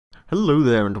Hello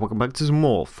there and welcome back to some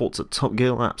more Forza Top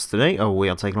Gear laps. Today we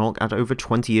are taking a look at over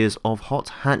 20 years of hot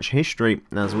hatch history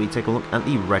as we take a look at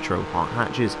the retro hot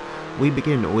hatches. We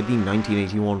begin with the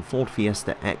 1981 Ford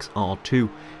Fiesta XR2,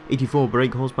 84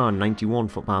 brake horsepower, 91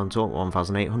 foot-pound torque,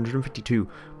 1,852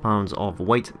 pounds of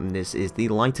weight. And this is the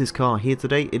lightest car here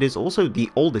today. It is also the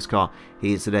oldest car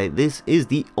here today. This is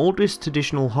the oldest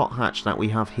traditional hot hatch that we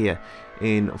have here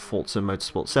in Forza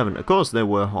Motorsport 7. Of course, there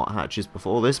were hot hatches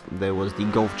before this. There was the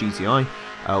Golf GTI,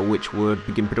 which would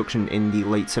begin production in the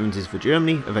late 70s for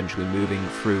Germany, eventually moving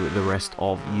through the rest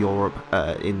of Europe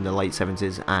in the late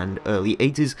 70s and early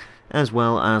 80s, as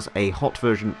well as a hot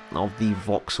version of the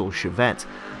Vauxhall Chevette.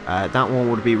 That one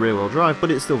would be rear-wheel drive,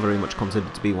 but it's still very much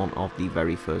considered to be one of the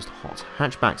very first hot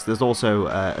hatchbacks. There's also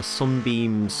a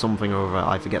Sunbeam something or other,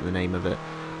 I forget the name of it.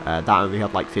 That only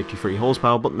had like 53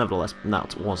 horsepower, but nevertheless,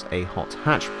 that was a hot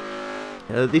hatch.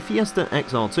 The Fiesta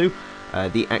XR2,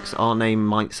 the XR name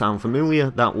might sound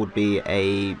familiar. That would be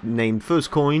a name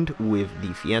first coined with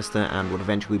the Fiesta and would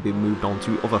eventually be moved on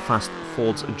to other fast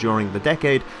Fords during the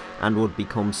decade and would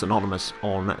become synonymous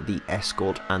on the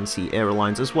Escort and Sierra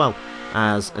lines, as well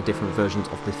as different versions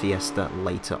of the Fiesta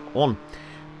later on.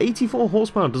 84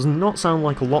 horsepower does not sound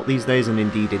like a lot these days, and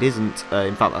indeed it isn't.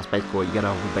 In fact, that's basically what you get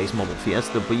out of the base model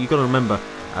Fiesta, but you've got to remember,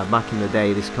 back in the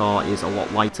day, this car is a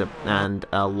lot lighter and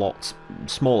a lot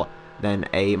smaller than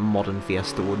a modern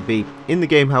Fiesta would be. In the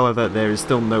game, however, there is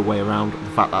still no way around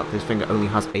the fact that this thing only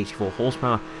has 84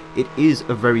 horsepower. It is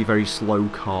a very, very slow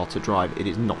car to drive. It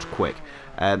is not quick.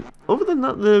 Other than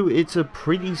that, though, it's a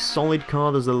pretty solid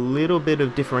car. There's a little bit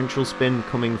of differential spin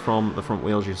coming from the front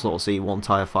wheels. You sort of see one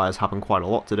tyre fires happen quite a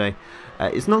lot today.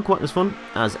 It's not quite as fun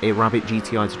as a Rabbit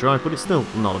GTI to drive, but it's still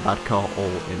not a bad car all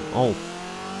in all,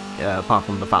 apart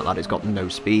from the fact that it's got no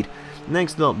speed.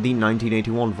 Next up, the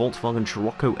 1981 Volkswagen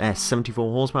Scirocco S,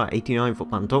 74 horsepower, 89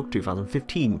 foot-pound torque,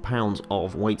 2,015 pounds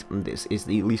of weight. And this is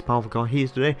the least powerful car here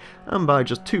today, and by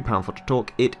just 2 pound-foot of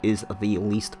torque, it is the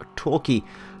least torquey.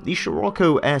 The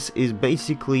Scirocco S is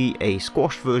basically a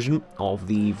squashed version of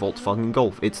the Volkswagen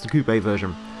Golf. It's the coupe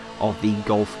version of the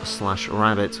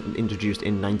Golf/Rabbit, introduced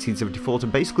in 1974 to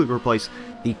basically replace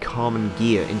the Carmen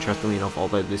Ghia, interestingly enough,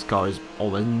 although this car is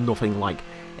almost nothing like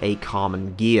a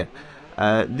Carmen Ghia.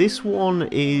 This one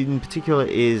in particular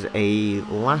is a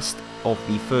last of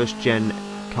the first gen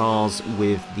cars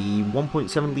with the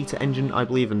 1.7 litre engine, I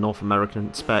believe, a North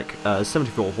American spec,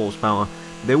 74 horsepower.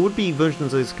 There would be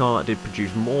versions of this car that did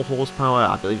produce more horsepower.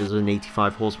 I believe there's an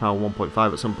 85 horsepower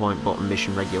 1.5 at some point, but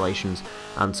emission regulations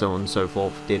and so on and so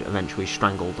forth did eventually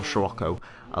strangle the Scirocco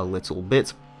a little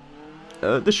bit.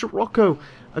 The Scirocco,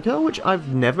 a car which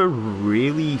I've never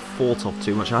really thought of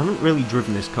too much. I haven't really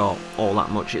driven this car all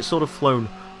that much. It's sort of flown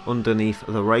underneath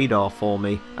the radar for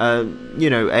me. You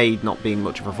know, not being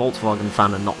much of a Volkswagen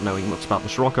fan and not knowing much about the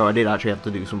Scirocco, I did actually have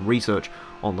to do some research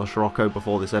on the Scirocco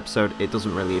before this episode. It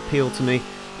doesn't really appeal to me,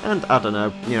 and I don't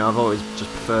know, you know, I've always just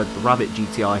preferred the Rabbit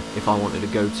GTI if I wanted to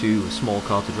go to a small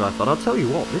car to drive, but I'll tell you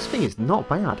what, this thing is not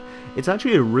bad. It's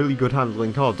actually a really good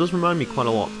handling car. It does remind me quite a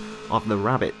lot of the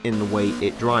Rabbit in the way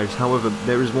it drives. However,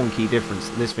 there is one key difference.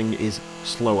 This thing is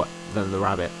slower than the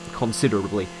Rabbit,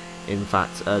 considerably. In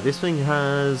fact, this thing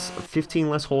has 15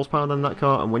 less horsepower than that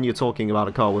car, and when you're talking about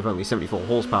a car with only 74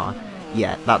 horsepower,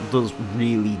 yeah, that does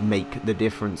really make the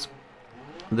difference.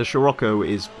 The Scirocco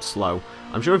is slow.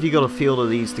 I'm sure if you got a field of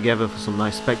these together for some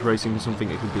nice spec racing or something,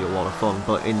 it could be a lot of fun,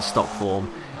 but in stock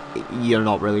form, you're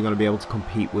not really going to be able to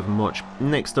compete with much.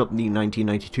 Next up, the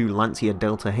 1992 Lancia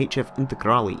Delta HF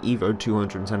Integrale Evo,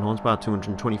 210 horsepower,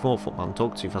 224 foot-pound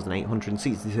torque,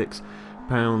 2,866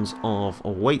 pounds of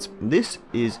weight. This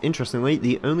is, interestingly,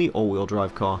 the only all-wheel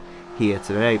drive car here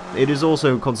today. It is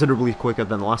also considerably quicker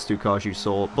than the last two cars you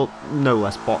saw, but no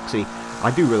less boxy.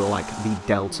 I do really like the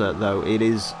Delta, though. It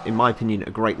is, in my opinion,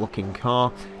 a great-looking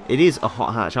car. It is a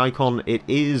hot hatch icon. It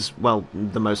is, well,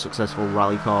 the most successful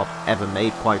rally car ever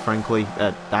made, quite frankly.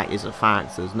 That is a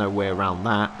fact. There's no way around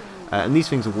that. And these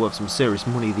things are worth some serious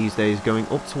money these days, going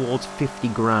up towards 50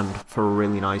 grand for a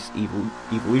really nice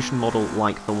Evolution model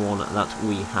like the one that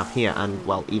we have here, and,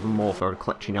 well, even more for a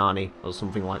Cleccinani or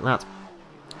something like that.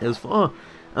 As far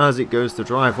as it goes to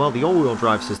drive, well, the all-wheel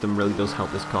drive system really does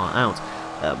help this car out.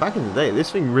 Back in the day, this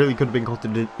thing really could have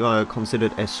been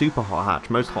considered a super hot hatch.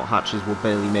 Most hot hatches were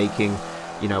barely making,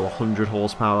 you know, 100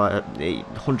 horsepower,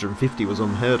 150 was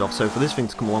unheard of, so for this thing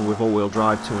to come along with all-wheel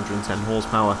drive, 210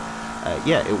 horsepower,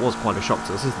 yeah, it was quite a shock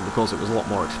to the system because it was a lot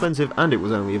more expensive and it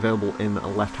was only available in a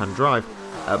left-hand drive,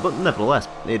 but nevertheless,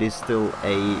 it is still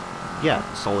a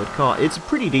yeah, solid car. It's a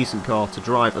pretty decent car to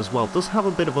drive as well. It does have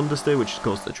a bit of understeer, which is of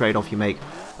course the trade-off you make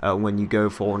when you go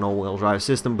for an all-wheel drive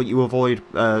system, but you avoid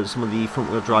some of the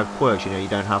front-wheel drive quirks. You know, you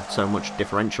don't have so much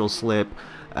differential slip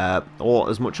or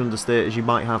as much understeer as you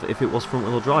might have if it was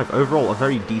front-wheel drive. Overall, a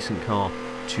very decent car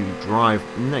to drive.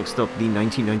 Next up, the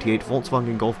 1998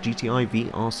 Volkswagen Golf GTI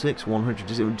VR6,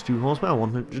 172 horsepower,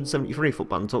 173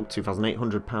 foot-pound torque,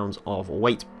 2,800 pounds of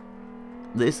weight.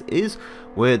 This is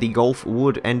where the Golf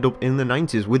would end up in the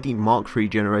 90s, with the Mark III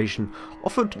generation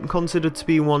often considered to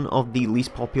be one of the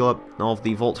least popular of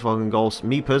the Volkswagen Golfs.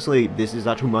 Me personally, this is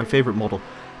actually my favourite model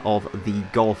of the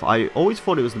Golf. I always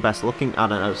thought it was the best looking. I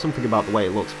don't know, something about the way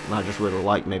it looks I just really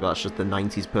like. Maybe that's just the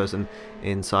 90s person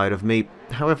inside of me.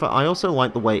 However, I also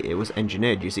like the way it was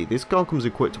engineered. You see, this car comes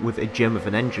equipped with a gem of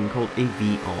an engine called a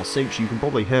VR6. You can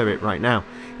probably hear it right now.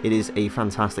 It is a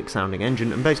fantastic sounding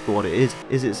engine, and basically what it is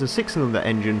it's a 6-cylinder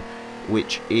engine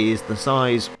which is the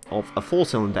size of a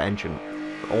 4-cylinder engine,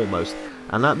 almost.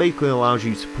 And that basically allows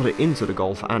you to put it into the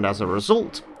Golf, and as a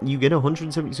result, you get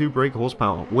 172 brake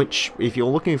horsepower, which, if you're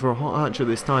looking for a hot hatch at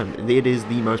this time, it is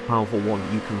the most powerful one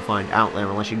you can find out there,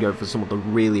 unless you go for some of the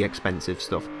really expensive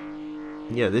stuff.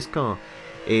 Yeah, this car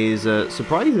is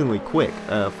surprisingly quick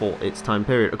for its time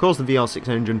period. Of course, the VR6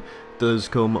 engine does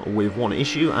come with one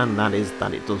issue, and that is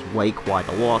that it does weigh quite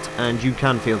a lot, and you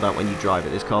can feel that when you drive it.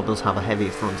 This car does have a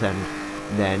heavier front end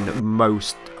than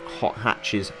most hot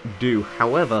hatches do.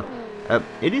 However,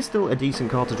 it is still a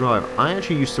decent car to drive. I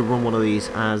actually used to run one of these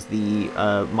as the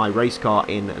my race car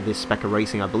in this spec of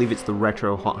racing. I believe it's the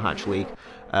Retro Hot Hatch League.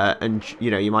 And,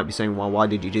 you know, you might be saying, well, why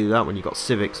did you do that when you got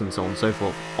Civics and so on and so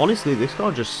forth? Honestly, this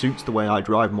car just suits the way I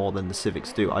drive more than the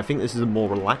Civics do. I think this is a more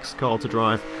relaxed car to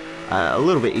drive, a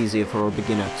little bit easier for a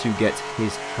beginner to get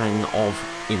his hang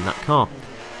of in that car.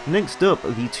 Next up,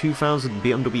 the 2000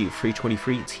 BMW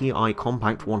 323 Ti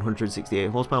Compact,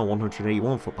 168 horsepower,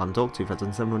 181 foot-pound torque,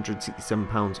 2,767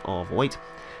 pounds of weight.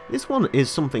 This one is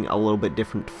something a little bit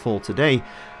different for today.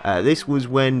 This was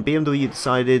when BMW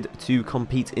decided to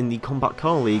compete in the Compact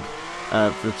Car League,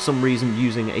 for some reason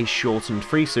using a shortened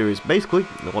 3 Series. Basically,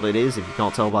 what it is, if you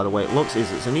can't tell by the way it looks,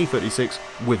 is it's an E36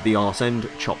 with the arse end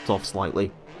chopped off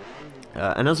slightly.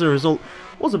 And as a result,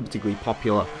 wasn't particularly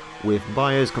popular with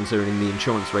buyers, considering the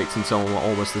insurance rates and so on were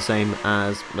almost the same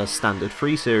as a standard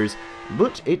 3 Series,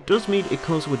 but it does mean it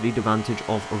comes with the advantage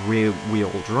of a rear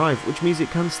wheel drive, which means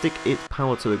it can stick its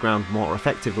power to the ground more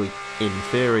effectively, in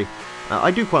theory.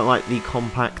 I do quite like the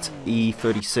compact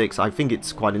E36. I think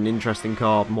it's quite an interesting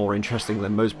car, more interesting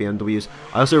than most BMWs.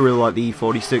 I also really like the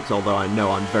E46, although I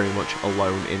know I'm very much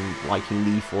alone in liking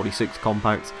the E46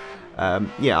 compacts.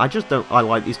 Yeah, I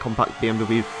like these compact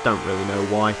BMWs, don't really know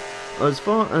why. As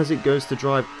far as it goes to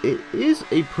drive, it is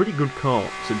a pretty good car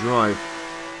to drive.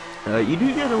 You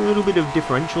do get a little bit of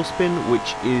differential spin,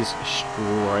 which is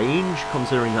strange,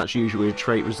 considering that's usually a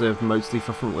trait reserved mostly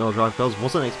for front-wheel drive cars.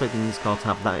 Wasn't expecting this car to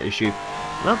have that issue.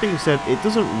 That being said, it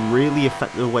doesn't really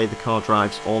affect the way the car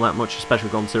drives all that much, especially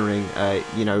considering,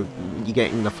 you know, you're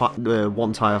getting the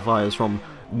one-tyre fires from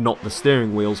not the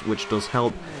steering wheels, which does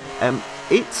help.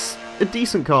 It's a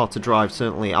decent car to drive,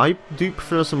 certainly. I do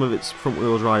prefer some of its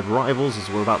front-wheel drive rivals, as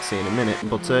we're about to see in a minute,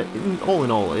 but all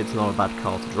in all, it's not a bad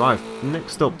car to drive.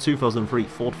 Next up, 2003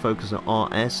 Ford Focus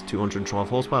RS, 212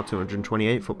 horsepower,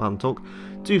 228 foot-pound torque,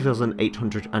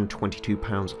 2,822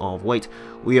 pounds of weight.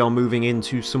 We are moving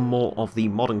into some more of the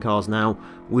modern cars now,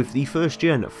 with the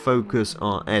first-gen Focus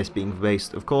RS being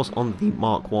based, of course, on the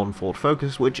Mark I Ford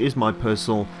Focus, which is my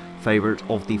personal favourite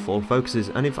of the Ford Focuses,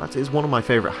 and in fact is one of my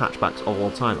favourite hatchbacks of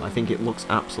all time. I think it looks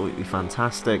absolutely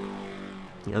fantastic,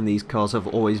 and these cars have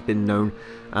always been known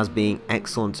as being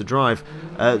excellent to drive.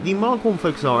 The Mark I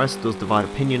Focus RS does divide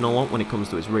opinion a lot when it comes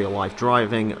to its real-life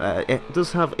driving. It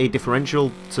does have a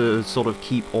differential to sort of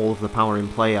keep all of the power in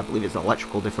play. I believe it's an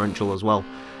electrical differential as well.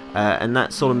 And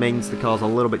that sort of means the car's a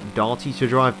little bit darty to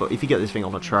drive, but if you get this thing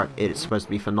on a track, it's supposed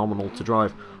to be phenomenal to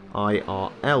drive.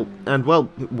 IRL. And well,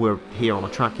 we're here on a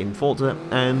track in Forza,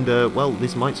 and well,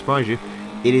 this might surprise you,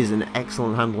 it is an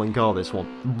excellent handling car. This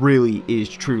one really is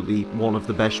truly one of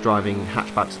the best driving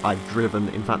hatchbacks I've driven.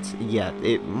 In fact, yeah,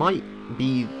 it might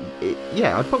be,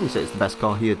 yeah, I'd probably say it's the best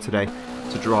car here today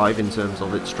to drive in terms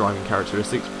of its driving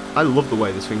characteristics. I love the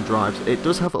way this thing drives. It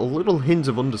does have a little hint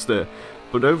of understeer,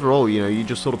 but overall, you know, you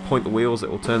just sort of point the wheels, it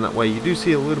will turn that way. You do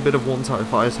see a little bit of one-tyre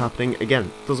fires happening.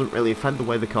 Again, doesn't really affect the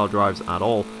way the car drives at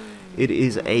all. It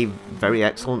is a very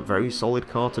excellent, very solid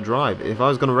car to drive. If I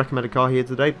was going to recommend a car here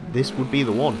today, this would be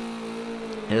the one.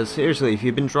 Seriously, if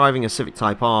you've been driving a Civic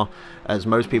Type R, as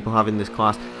most people have in this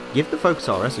class, give the Focus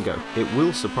RS a go. It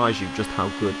will surprise you just how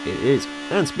good it is.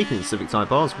 And speaking of Civic Type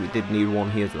Rs, we did need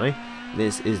one here today.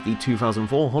 This is the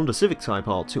 2004 Honda Civic Type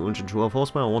R, 212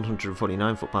 horsepower,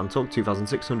 149 foot-pound torque,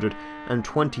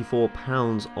 2,624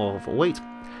 pounds of weight.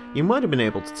 You might have been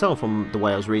able to tell from the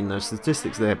way I was reading those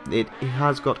statistics there, it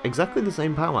has got exactly the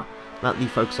same power that the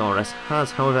Focus RS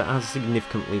has, however it has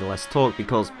significantly less torque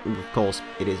because, of course,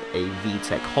 it is a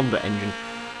VTEC Honda engine.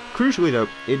 Crucially though,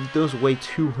 it does weigh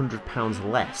 200 pounds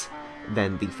less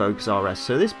than the Focus RS,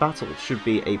 so this battle should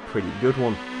be a pretty good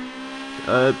one.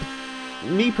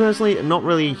 Me personally, I'm not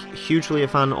really hugely a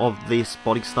fan of this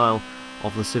body style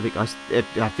of the Civic. I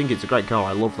think it's a great car,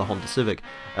 I love the Honda Civic,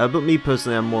 but me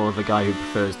personally, I'm more of a guy who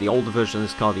prefers the older version of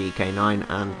this car, the EK9,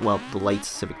 and, well, the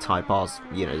latest Civic Type Rs,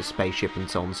 you know, the spaceship and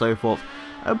so on and so forth.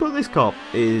 But this car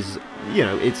is, you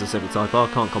know, it's a Civic Type R,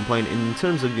 can't complain. In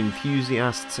terms of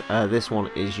enthusiasts, this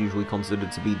one is usually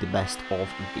considered to be the best of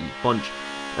the bunch.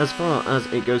 As far as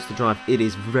it goes to drive, it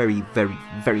is very, very,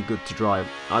 very good to drive.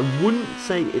 I wouldn't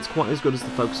say it's quite as good as the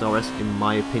Focus RS in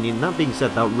my opinion. That being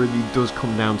said, that really does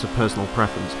come down to personal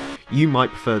preference. You might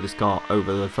prefer this car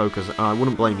over the Focus, and I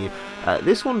wouldn't blame you.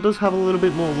 This one does have a little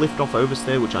bit more lift-off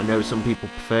oversteer, which I know some people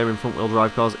prefer in front-wheel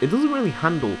drive cars. It doesn't really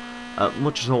handle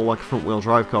much at all like a front-wheel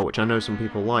drive car, which I know some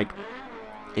people like.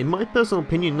 In my personal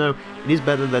opinion though, it is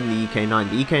better than the EK9.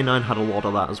 The EK9 had a lot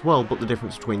of that as well, but the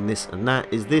difference between this and that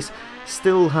is this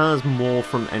still has more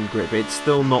front end grip. It's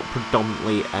still not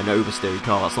predominantly an oversteering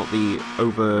car. That's not the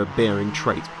overbearing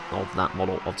trait of that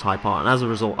model of Type R, and as a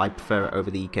result I prefer it over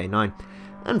the EK9.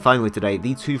 And finally today,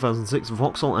 the 2006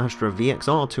 Vauxhall Astra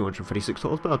VXR, 256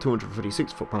 horsepower,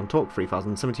 256 foot-pound torque,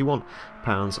 3,071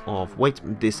 pounds of weight.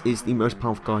 This is the most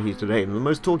powerful car here today, and the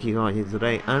most torquey car here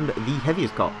today, and the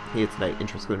heaviest car here today,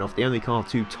 interestingly enough, the only car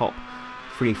to top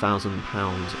 3,000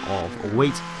 pounds of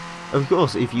weight. Of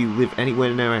course, if you live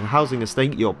anywhere near a housing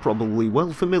estate, you're probably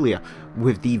well familiar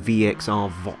with the VXR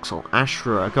Vauxhall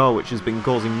Astra, a car which has been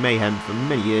causing mayhem for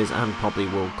many years and probably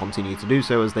will continue to do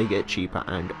so as they get cheaper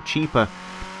and cheaper.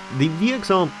 The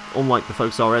VXR, unlike the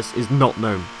Focus RS, is not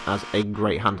known as a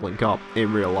great handling car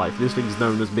in real life. This thing is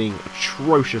known as being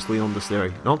atrociously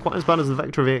understeering. Not quite as bad as the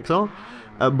Vectra VXR,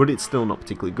 but it's still not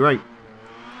particularly great.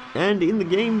 And in the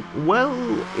game, well,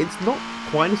 it's not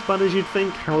quite as bad as you'd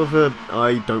think. However,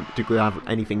 I don't particularly have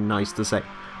anything nice to say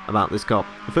about this car.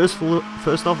 First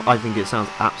off, I think it sounds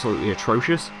absolutely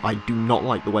atrocious. I do not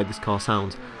like the way this car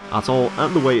sounds at all,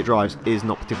 and the way it drives is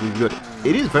not particularly good.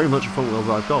 It is very much a front-wheel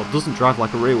drive car. It doesn't drive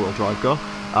like a rear-wheel drive car.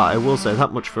 I will say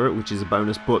that much for it, which is a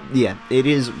bonus, but yeah, it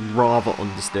is rather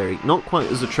understeering. Not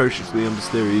quite as atrociously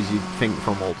understeering as you'd think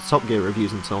from all the Top Gear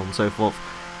reviews and so on and so forth,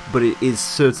 but it is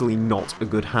certainly not a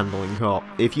good handling car.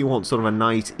 If you want sort of a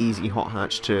nice, easy hot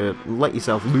hatch to let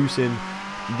yourself loose in,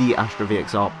 the Astra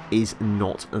VXR is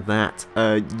not that.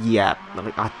 Yeah,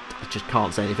 I just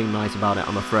can't say anything nice about it,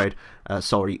 I'm afraid.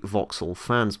 Sorry, Vauxhall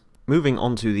fans. Moving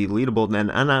on to the leaderboard then,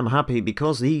 and I'm happy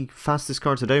because the fastest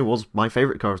car today was my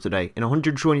favourite car today. In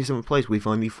 127th place we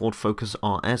find the Ford Focus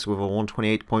RS with a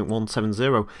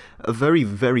 128.170. A very,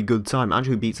 very good time.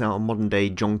 Actually beats out a modern day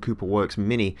John Cooper Works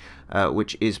Mini,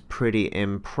 which is pretty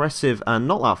impressive, and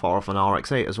not that far off an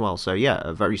RX-8 as well, so yeah,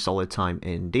 a very solid time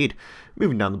indeed.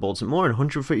 Moving down the board some more, in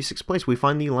 136th place we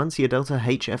find the Lancia Delta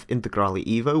HF Integrale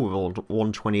Evo with a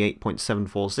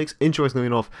 128.746. Interestingly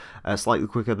enough, slightly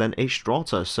quicker than a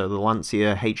Strata, so the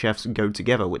Lancia HFs go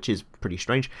together, which is pretty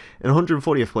strange. In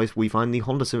 140th place we find the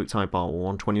Honda Civic Type R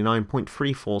with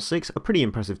 129.346, a pretty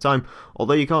impressive time.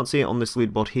 Although you can't see it on this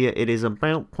leaderboard here, it is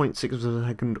about 0.6 of a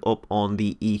second up on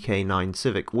the EK9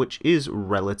 Civic, which is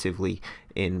relatively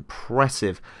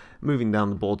impressive. Moving down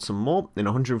the board some more, in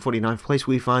 149th place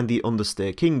we find the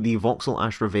understeer king, the Vauxhall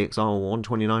Astra VXR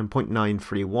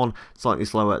 129.931, slightly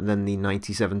slower than the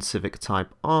 97 Civic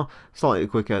Type R, slightly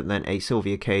quicker than a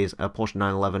Silvia K's Porsche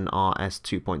 911 RS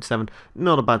 2.7.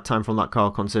 Not a bad time from that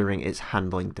car considering its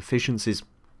handling deficiencies.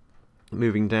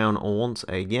 Moving down once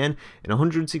again, in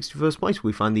 161st place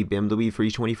we find the BMW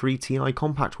 323 Ti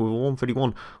Compact with a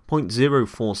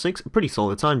 131.046, a pretty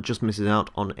solid time, just misses out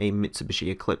on a Mitsubishi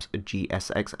Eclipse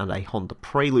GSX and a Honda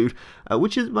Prelude,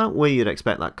 which is about where you'd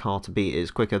expect that car to be. It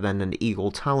is quicker than an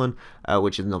Eagle Talon,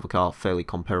 which is another car fairly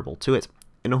comparable to it.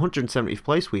 In 170th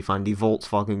place, we find the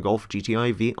Volkswagen Golf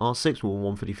GTI VR6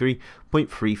 with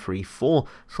 153.334,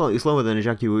 slightly slower than a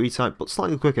Jaguar E-Type, but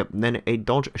slightly quicker than a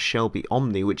Dodge Shelby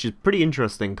Omni, which is pretty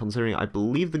interesting considering I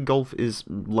believe the Golf is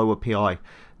lower PI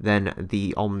than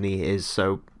the Omni is,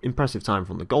 so impressive time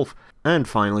from the Golf. And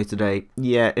finally today,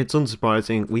 yeah, it's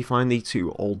unsurprising, we find the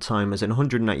two old-timers in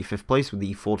 195th place with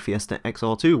the Ford Fiesta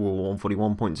XR2 with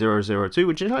 141.002,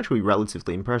 which is actually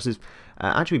relatively impressive.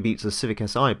 Actually beats the Civic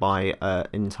Si by an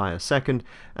entire second.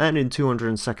 And in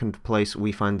 202nd place,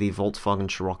 we find the Volkswagen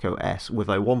Scirocco S with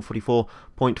a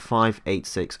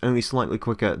 144.586, only slightly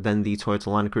quicker than the Toyota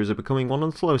Land Cruiser, becoming one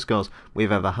of the slowest cars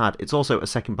we've ever had. It's also a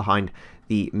second behind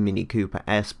the Mini Cooper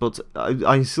S, but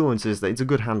I still insist that it's a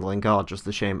good handling car, just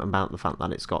a shame about the fact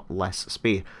that it's got less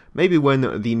speed. Maybe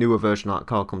when the newer version of that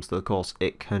car comes to the course,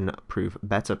 it can prove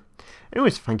better.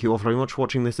 Anyways, thank you all very much for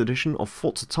watching this edition of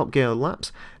Forza Top Gear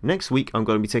Laps. Next week, I'm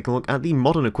going to be taking a look at the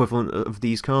modern equivalent of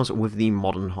these cars with the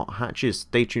modern hot hatches.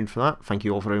 Stay tuned for that. Thank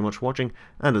you all very much for watching,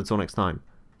 and until next time,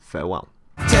 farewell.